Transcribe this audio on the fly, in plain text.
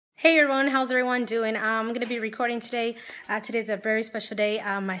Hey everyone, how's everyone doing? I'm going to be recording today. Today's a very special day.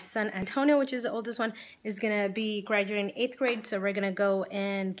 My son Antonio, which is the oldest one, is going to be graduating 8th grade. So we're going to go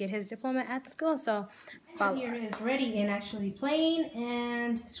and get his diploma at school. So follow here us. Is ready and actually playing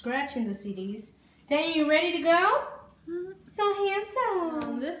and scratching the CDs. Daniel, you ready to go? So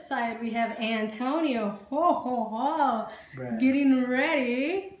handsome. On this side we have Antonio. Getting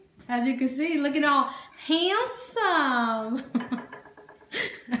ready. As you can see, looking all handsome.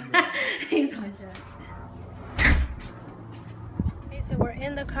 He's on shot. Okay, so we're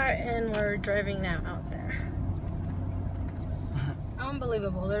in the car and we're driving now out there.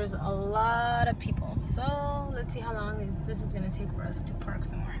 Unbelievable. There's a lot of people. So let's see how long this is going to take for us to park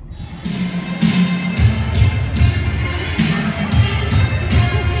somewhere.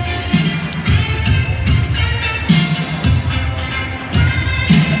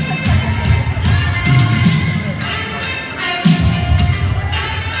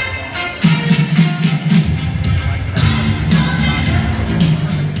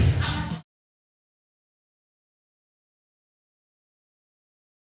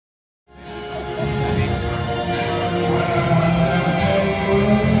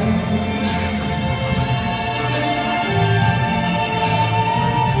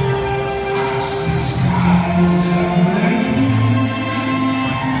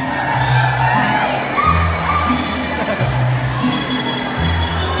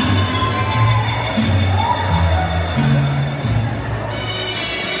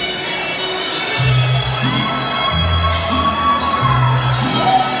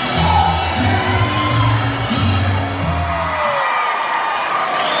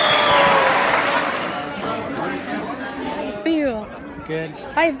 Good.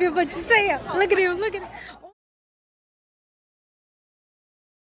 I feel what you say. Look at him, look at him.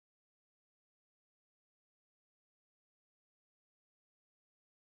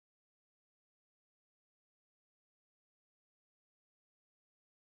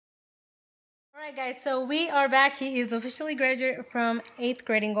 Alright guys, so we are back. He is officially graduated from 8th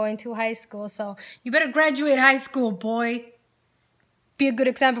grade and going to high school. So you better graduate high school, boy. Be a good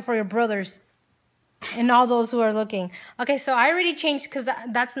example for your brothers and all those who are looking. Okay, so I already changed because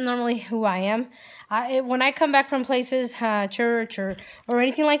that's normally who I am. When I come back from places, church or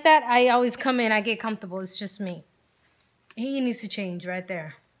anything like that, I always come in, I get comfortable. It's just me. He needs to change right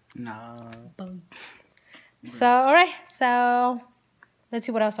there. No. Boom. So, alright, so let's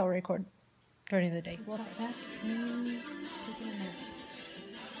see what else I'll record during the day. We'll see.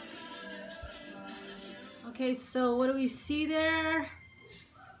 Okay, so what do we see there?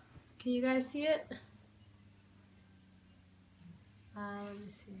 Can you guys see it? Let me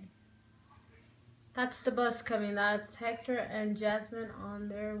see. That's the bus coming. That's Hector and Jasmine on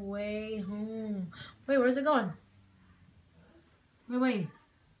their way home. Wait, where's it going? Wait.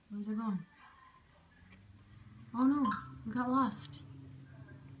 Where's it going? Oh no, we got lost.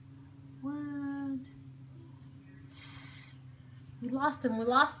 What? We lost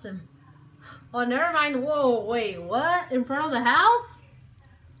him. Oh, never mind. Whoa, wait, what? In front of the house?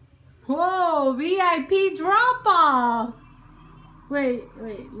 Whoa, VIP drop-off. Wait,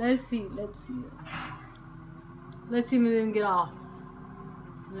 let's see. Let's see him get off.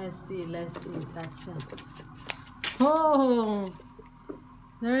 Let's see if that's it. Oh,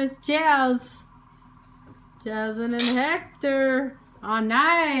 there's Jasmine and Hector. Oh,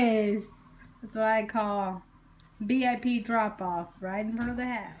 nice. That's what I call VIP drop-off, right in front of the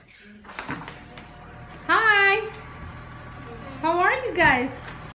house. Hi. How are you guys?